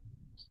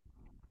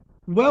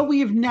 Well, we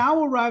have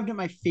now arrived at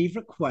my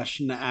favorite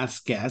question to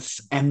ask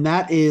guests, and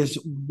that is,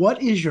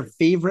 what is your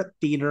favorite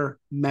theater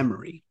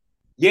memory?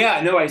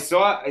 Yeah, no, I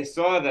saw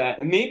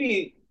that.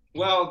 Maybe,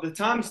 well, the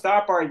Tom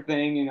Stoppard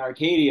thing in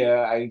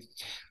Arcadia, I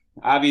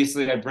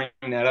bring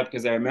that up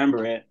because I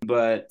remember it,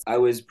 but I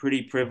was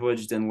pretty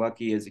privileged and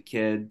lucky as a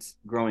kid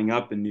growing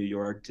up in New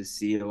York to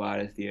see a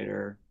lot of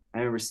theater. I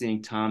remember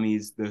seeing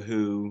Tommy's The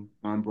Who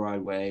on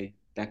Broadway.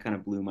 That kind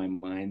of blew my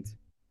mind.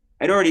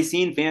 I'd already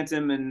seen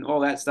Phantom and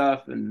all that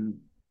stuff, and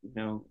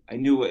I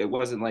knew it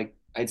wasn't like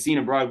I'd seen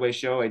a Broadway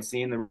show, I'd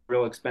seen the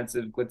real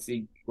expensive,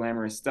 glitzy,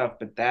 glamorous stuff,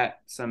 but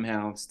that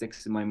somehow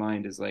sticks in my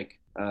mind as like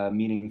a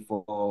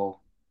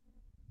meaningful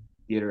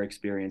theater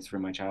experience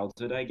from my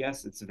childhood, I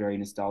guess. It's a very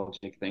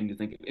nostalgic thing to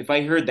think. If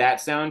I heard that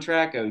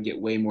soundtrack, I would get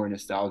way more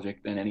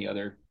nostalgic than any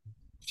other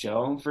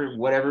show for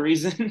whatever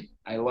reason.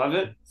 I love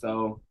it.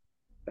 So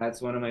that's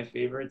one of my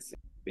favorites.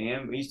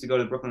 Bam. We used to go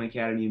to the Brooklyn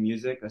Academy of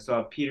Music. I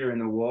saw Peter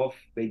and the Wolf.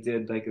 They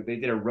did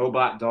a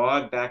robot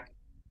dog back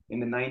in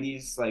the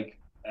 90s. Like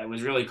that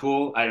was really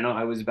cool. I don't know.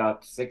 I was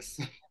about 6.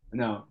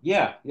 No.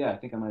 Yeah. Yeah. I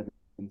think I might have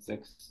been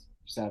 6,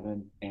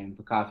 7. And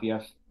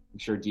Prokofiev. I'm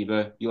sure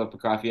Diva, you love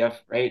Prokofiev,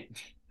 right?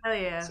 Oh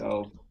yeah.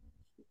 So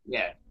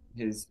yeah,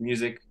 his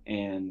music,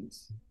 and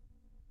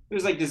it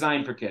was like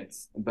designed for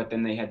kids, but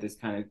then they had this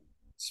kind of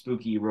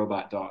spooky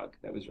robot dog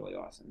that was really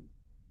awesome.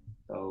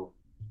 So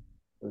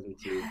those are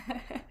two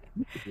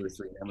or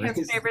three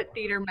His memories. favorite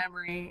theater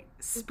memory,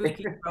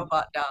 spooky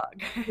robot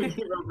dog.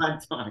 Spooky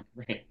robot dog,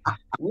 right?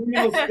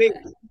 Liminal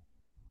space.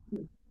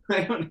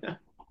 I don't know.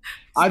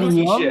 I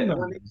Spooky love shit.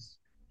 those.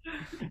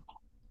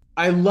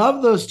 I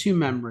love those two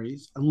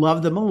memories. I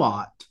love them a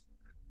lot.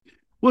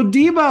 Well,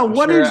 Deba, I'm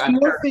what sure. is I'm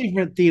your sure.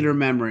 favorite theater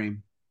memory?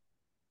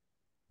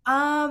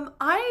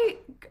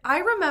 I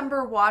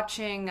remember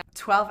watching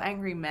 12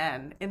 Angry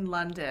Men in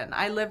London.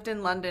 I lived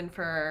in London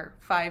for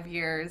 5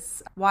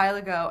 years a while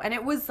ago, and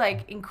it was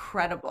like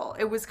incredible.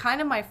 It was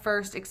kind of my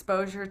first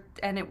exposure,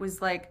 and it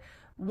was like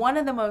one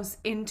of the most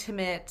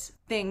intimate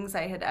things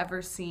I had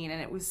ever seen,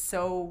 and it was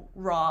so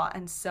raw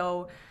and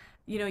so,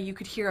 you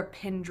could hear a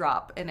pin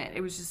drop in it.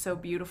 It was just so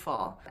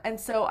beautiful. And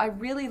so I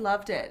really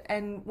loved it.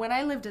 And when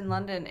I lived in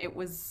London, it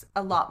was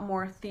a lot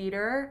more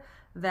theater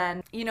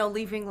than,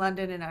 leaving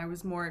London, and I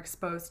was more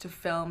exposed to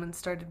film and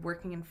started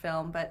working in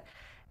film. But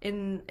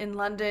in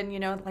London,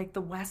 like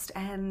the West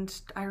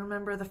End, I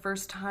remember the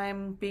first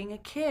time being a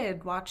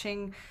kid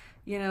watching,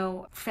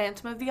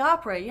 Phantom of the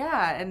Opera,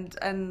 yeah,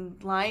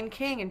 and Lion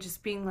King, and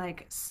just being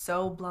like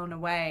so blown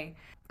away.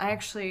 I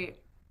actually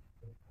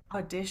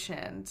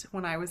auditioned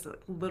when I was a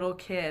little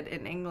kid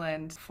in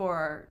England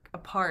for a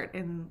part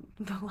in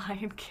The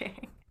Lion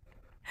King.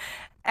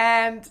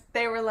 And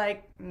they were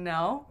like,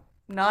 no,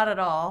 not at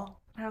all.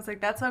 And I was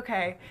like, that's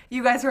okay.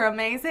 You guys are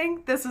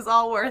amazing. This is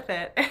all worth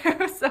it. It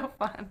was so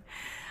fun.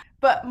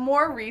 But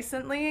more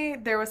recently,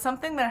 there was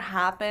something that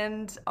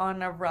happened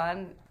on a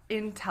run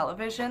in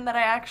television that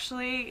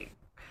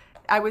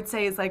I would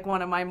say is like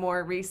one of my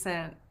more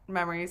recent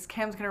memories.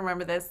 Cam's gonna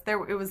remember this.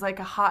 It was like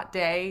a hot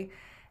day,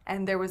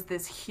 and there was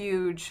this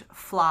huge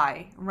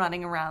fly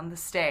running around the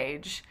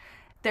stage.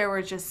 There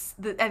were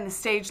and the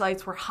stage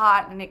lights were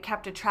hot, and it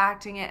kept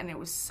attracting it, and it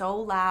was so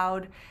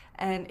loud,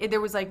 and there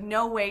was like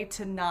no way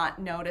to not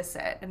notice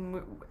it.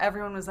 And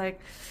everyone was like,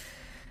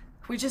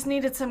 we just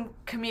needed some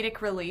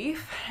comedic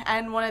relief.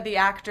 And one of the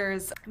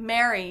actors,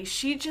 Mary,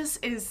 she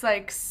just is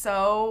like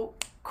so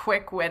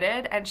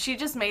quick-witted, and she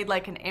just made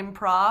like an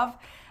improv,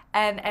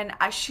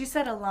 she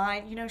said a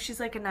line,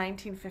 she's like a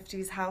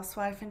 1950s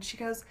housewife, and she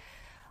goes,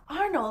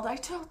 Arnold, I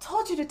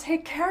told you to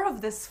take care of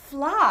this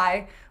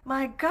fly.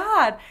 My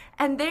God.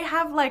 And they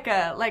have like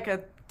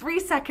a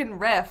 3-second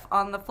riff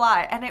on the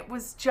fly, and it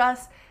was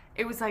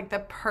like the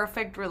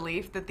perfect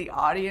relief that the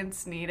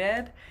audience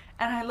needed.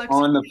 And I looked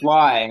On the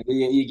fly.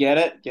 You get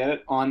it? Get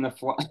it? On the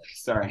fly.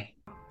 Sorry.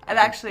 and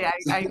actually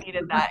I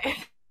needed that.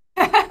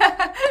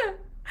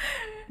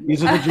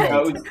 These are the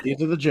jokes.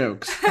 These are the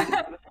jokes.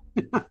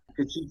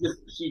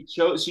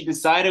 She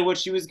decided what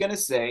she was gonna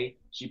say.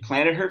 She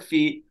planted her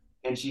feet,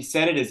 and she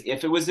said it as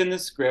if it was in the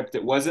script.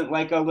 It wasn't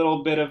like a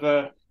little bit of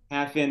a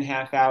half in,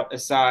 half out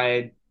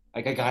aside,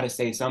 like I gotta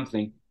say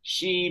something.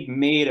 She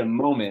made a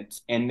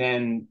moment, and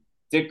then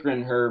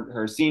Dickren,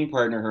 her scene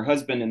partner, her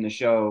husband in the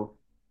show,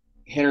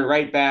 hit her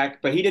right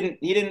back. But he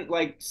didn't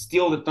like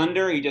steal the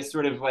thunder. He just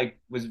sort of like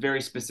was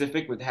very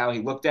specific with how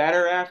he looked at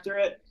her after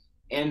it,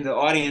 and the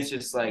audience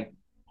just like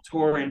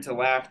tore into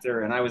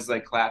laughter, and I was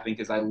like clapping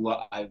because I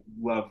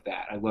love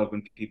that. I love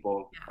when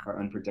people are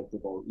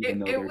unpredictable, even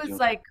though It they're was doing.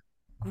 like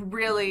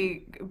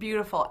really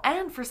beautiful.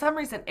 And for some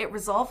reason it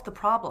resolved the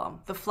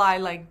problem. The fly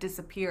like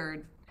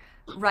disappeared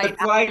The right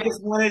fly after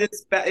just wanted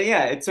its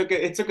yeah, it took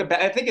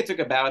a I think it took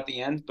a bow at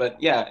the end,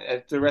 but yeah,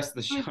 the rest of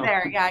the it was show.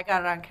 there. Yeah, I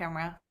got it on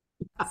camera.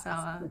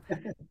 So,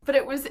 but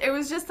it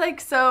was just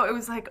like so. It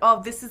was like,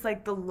 oh, this is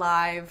like the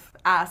live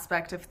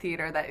aspect of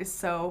theater that is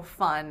so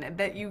fun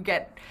that you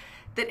get.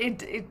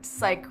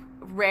 It's like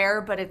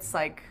rare, but it's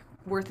like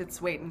worth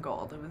its weight in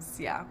gold. It was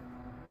yeah.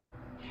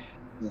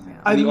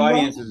 Yeah. I And the love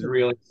audience was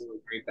really, really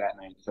great that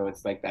night. So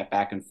it's like that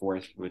back and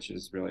forth, which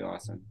is really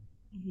awesome.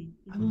 Mhm,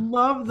 I mhm.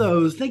 love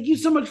those. Thank you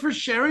so much for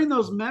sharing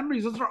those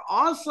memories. Those are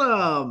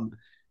awesome.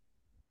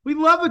 We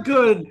love a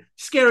good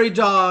scary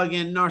dog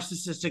and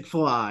narcissistic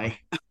fly.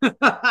 There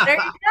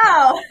you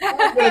go.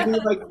 I'm gonna be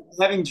like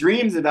having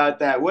dreams about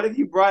that. What have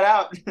you brought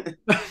out?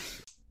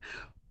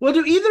 Well,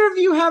 do either of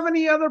you have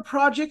any other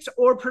projects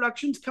or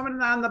productions coming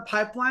down the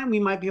pipeline we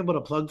might be able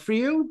to plug for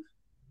you?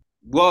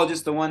 Well,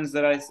 just the ones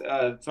that I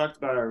talked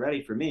about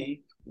already for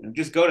me.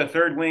 just go to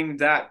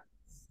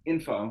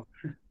thirdwing.info.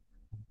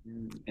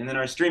 And then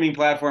our streaming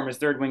platform is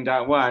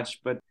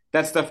thirdwing.watch, but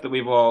that's stuff that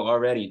we've all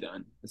already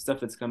done. The stuff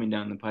that's coming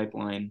down the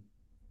pipeline.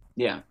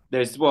 Yeah,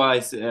 there's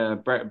doing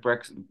something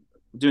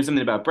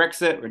about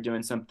Brexit. We're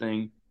doing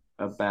something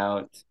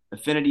about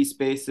affinity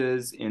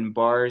spaces in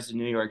bars in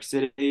New York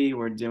City.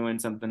 We're doing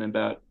something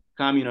about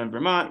commune in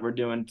Vermont. We're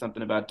doing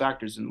something about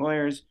doctors and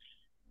lawyers.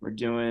 We're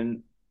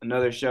doing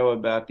another show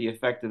about the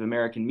effect of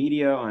American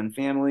media on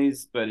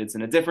families, but it's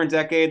in a different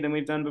decade than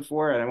we've done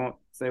before. And I won't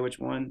say which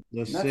one.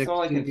 The That's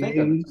all I can think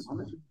 60s.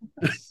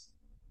 of.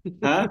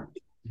 Huh?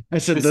 I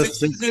said the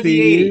 60s or 60s.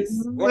 the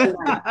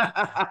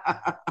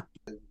 80s.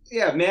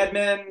 Yeah, Mad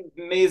Men,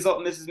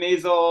 Maisel, Mrs.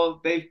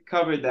 Maisel, they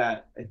covered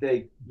that. I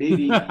think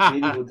maybe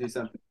we'll do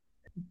something.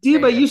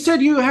 Diba, you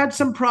said you had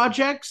some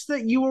projects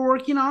that you were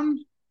working on?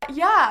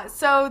 Yeah,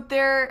 so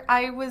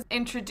I was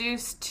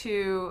introduced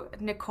to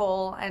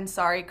Nicole and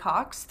Sari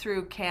Cox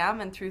through Cam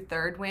and through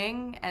Third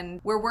Wing,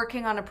 and we're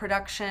working on a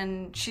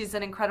production. She's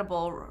an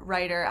incredible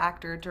writer,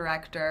 actor,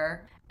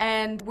 director,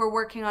 and we're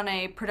working on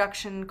a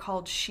production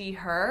called She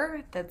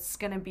Her that's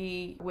going to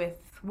be with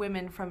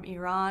women from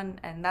Iran,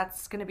 and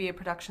that's going to be a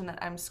production that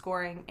I'm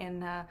scoring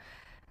in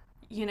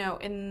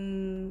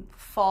in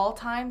fall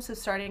time, so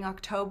starting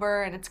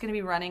October, and it's going to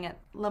be running at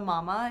La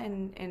Mama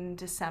in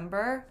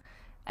December.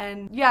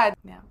 And yeah.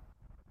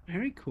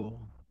 Very cool.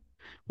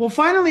 Well,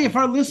 finally, if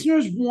our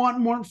listeners want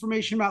more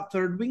information about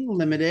Third Wing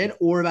Limited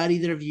or about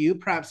either of you,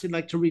 perhaps they'd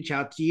like to reach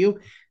out to you,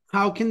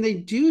 how can they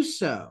do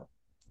so?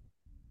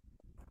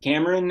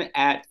 Cameron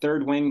at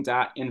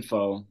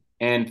thirdwing.info,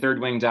 and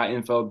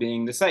thirdwing.info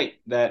being the site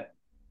that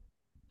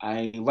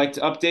I like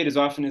to update as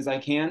often as I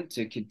can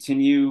to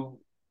continue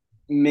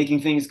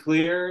making things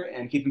clear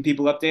and keeping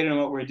people updated on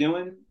what we're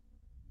doing.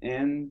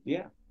 And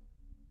yeah.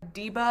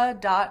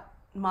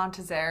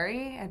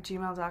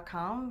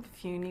 diba.montazeri@gmail.com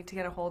if you need to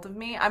get a hold of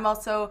me. I'm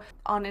also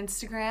on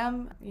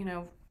Instagram,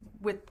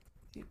 with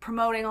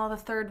promoting all the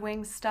Third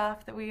Wing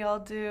stuff that we all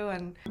do.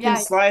 And you can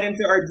slide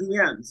into our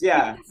DMs.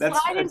 Yeah.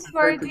 Slide into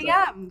our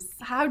DMs.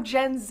 How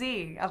Gen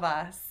Z of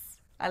us.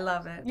 I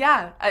love it.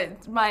 Yeah,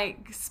 my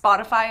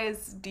Spotify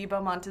is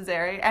Diba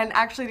Montazeri, and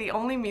actually the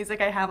only music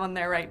I have on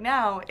there right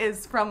now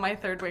is from my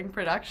Third Wing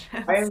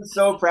productions. I am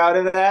so proud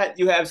of that.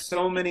 You have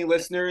so many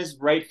listeners,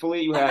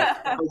 rightfully. You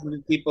have thousands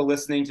of people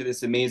listening to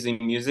this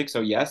amazing music.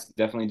 So yes,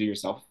 definitely do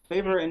yourself a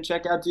favor and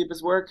check out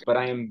Diba's work. But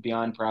I am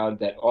beyond proud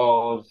that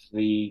all of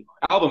the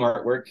album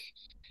artwork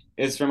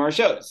is from our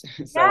shows.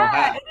 So,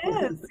 yeah,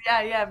 it is.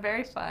 Yeah,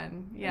 very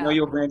fun. Yeah. I know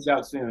you'll branch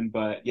out soon,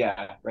 but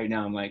yeah, right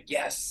now I'm like,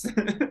 yes.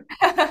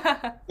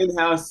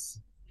 In-house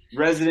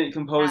resident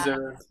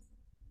composer. Yeah.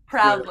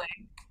 Proudly.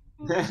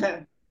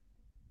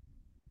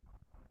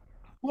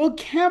 Well,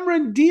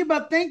 Cameron,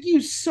 Diba, thank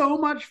you so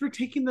much for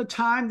taking the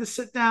time to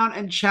sit down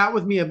and chat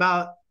with me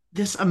about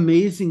this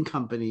amazing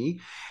company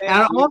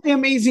and all the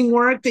amazing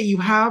work that you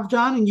have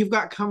done and you've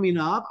got coming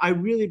up. I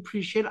really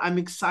appreciate it. I'm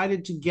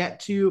excited to get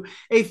to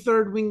a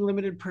Third Wing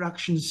Limited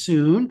production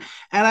soon,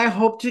 and I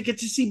hope to get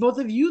to see both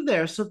of you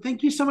there. So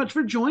thank you so much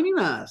for joining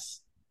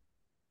us.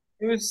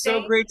 It was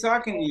so great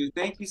talking to you.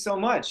 Thank you so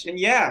much. And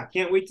yeah,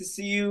 can't wait to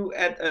see you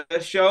at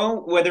a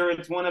show, whether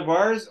it's one of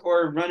ours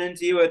or run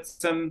into you at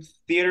some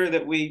theater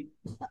that we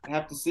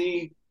have to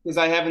see because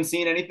I haven't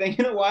seen anything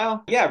in a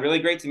while. Yeah, really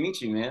great to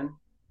meet you, man.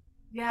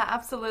 Yeah,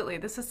 absolutely.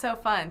 This is so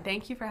fun.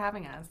 Thank you for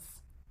having us.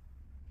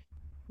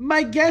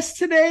 My guests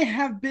today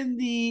have been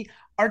the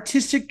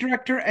artistic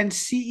director and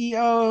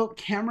CEO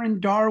Cameron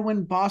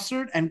Darwin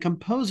Bossert and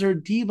composer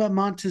Diba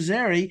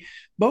Montazeri,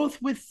 both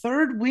with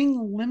Third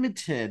Wing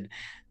Limited.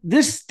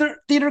 This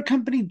theater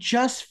company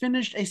just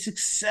finished a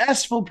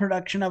successful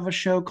production of a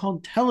show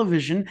called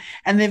Television,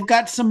 and they've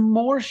got some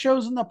more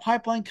shows in the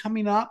pipeline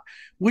coming up,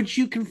 which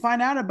you can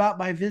find out about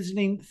by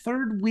visiting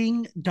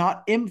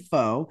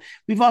thirdwing.info.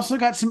 We've also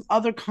got some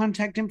other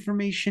contact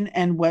information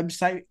and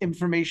website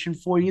information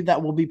for you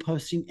that we'll be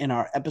posting in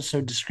our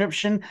episode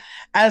description,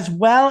 as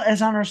well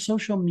as on our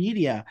social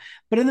media.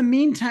 But in the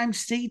meantime,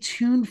 stay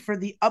tuned for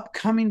the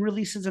upcoming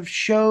releases of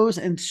shows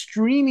and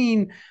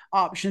streaming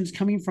options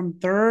coming from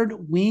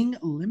Third Wing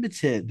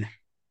Limited.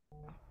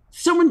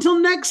 So until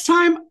next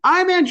time,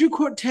 I'm Andrew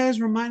Cortez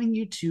reminding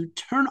you to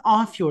turn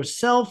off your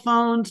cell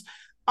phones,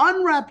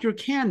 unwrap your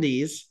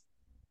candies,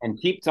 and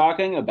keep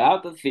talking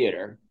about the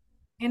theater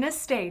in a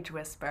stage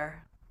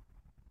whisper.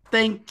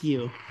 Thank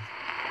you.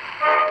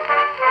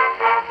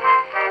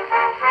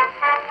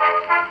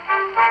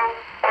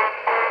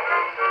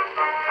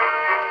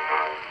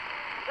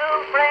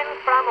 Two friends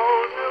from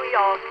old New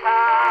York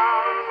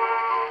town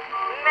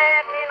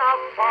met in a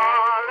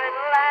foreign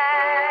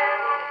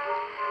land.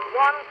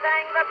 One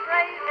sang the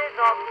praises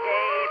of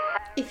Cape.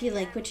 If you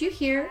like what you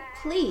hear,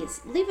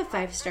 please leave a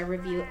 5-star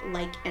review,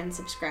 like, and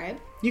subscribe.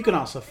 You can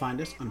also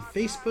find us on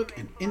Facebook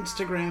and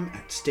Instagram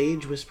at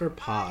Stage Whisper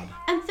Pod.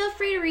 And feel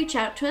free to reach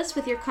out to us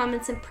with your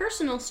comments and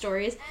personal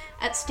stories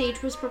at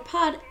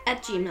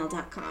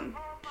stagewhisperpod@gmail.com.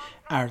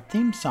 Our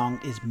theme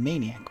song is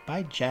Maniac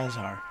by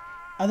Jazzar.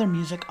 Other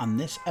music on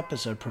this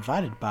episode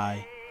provided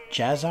by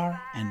Jazzar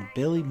and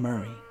Billy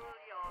Murray.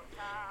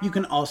 You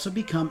can also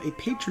become a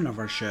patron of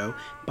our show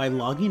by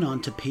logging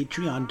on to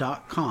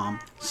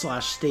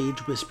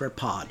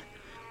patreon.com/stagewhisperpod.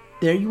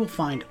 There you will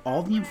find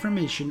all the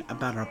information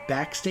about our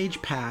backstage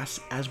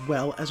pass as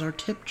well as our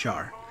tip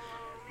jar.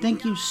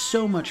 Thank you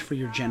so much for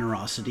your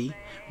generosity.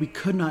 We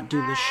could not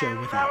do this show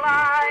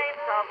without you.